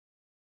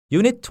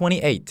Unit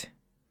 28.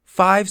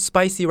 5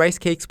 spicy rice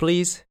cakes,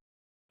 please.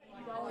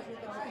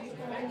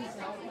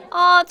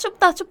 아,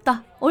 춥다,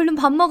 춥다. 얼른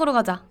밥 먹으러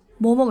가자.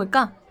 뭐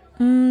먹을까?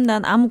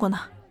 난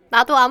아무거나.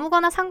 나도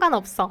아무거나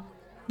상관없어.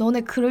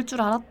 너네 그럴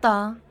줄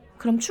알았다.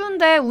 그럼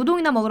추운데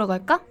우동이나 먹으러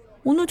갈까?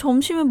 오늘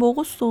점심에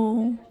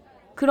먹었어.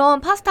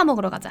 그럼 파스타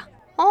먹으러 가자.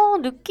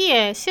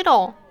 느끼해.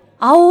 싫어.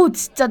 아우,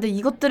 진짜 내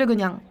이것들을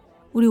그냥.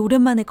 우리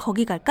오랜만에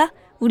거기 갈까?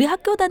 우리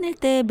학교 다닐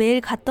때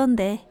매일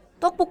갔던데.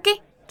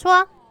 떡볶이?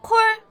 좋아. 콜?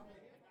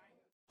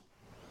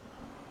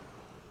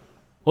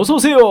 어서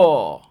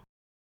오세요.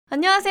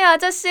 안녕하세요,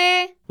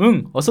 아저씨.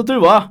 응, 어서들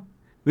와.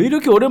 왜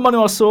이렇게 오랜만에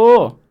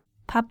왔어?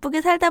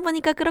 바쁘게 살다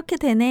보니까 그렇게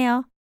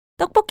되네요.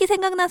 떡볶이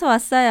생각나서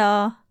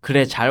왔어요.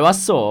 그래, 잘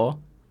왔어.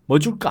 뭐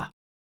줄까?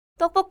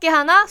 떡볶이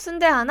하나,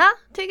 순대 하나,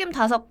 튀김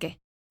 5개.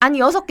 아니,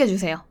 6개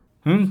주세요.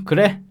 응,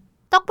 그래.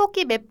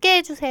 떡볶이 맵게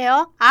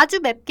해주세요.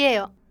 아주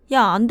맵게요.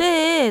 야, 안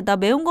돼. 나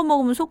매운 거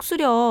먹으면 속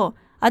쓰려.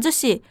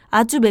 아저씨,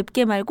 아주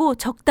맵게 말고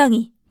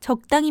적당히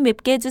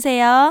맵게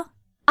해주세요.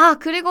 아,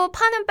 그리고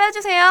파는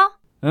빼주세요.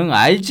 응,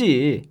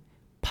 알지.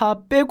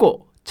 파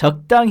빼고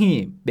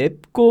적당히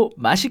맵고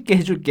맛있게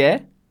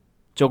해줄게.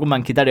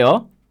 조금만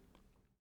기다려.